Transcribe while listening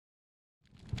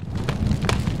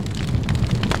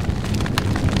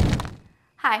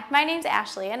Hi, my name's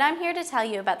Ashley and I'm here to tell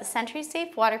you about the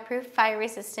SentrySafe waterproof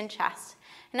fire-resistant chest,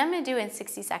 and I'm going to do it in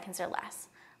 60 seconds or less.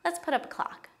 Let's put up a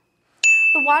clock.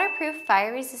 The waterproof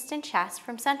fire-resistant chest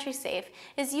from SentrySafe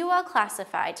is UL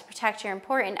classified to protect your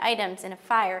important items in a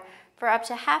fire for up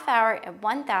to half hour at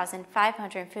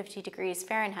 1,550 degrees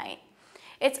Fahrenheit.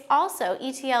 It's also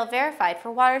ETL verified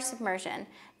for water submersion.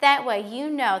 That way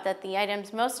you know that the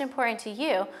items most important to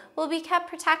you will be kept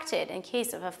protected in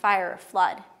case of a fire or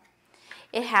flood.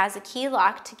 It has a key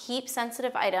lock to keep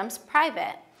sensitive items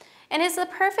private and is the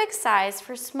perfect size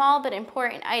for small but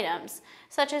important items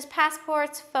such as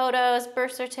passports, photos,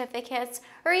 birth certificates,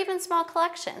 or even small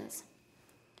collections.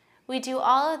 We do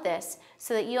all of this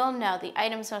so that you'll know the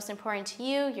items most important to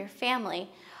you, your family,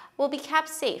 will be kept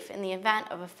safe in the event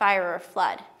of a fire or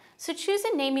flood. So choose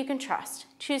a name you can trust.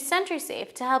 Choose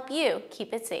SentrySafe to help you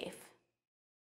keep it safe.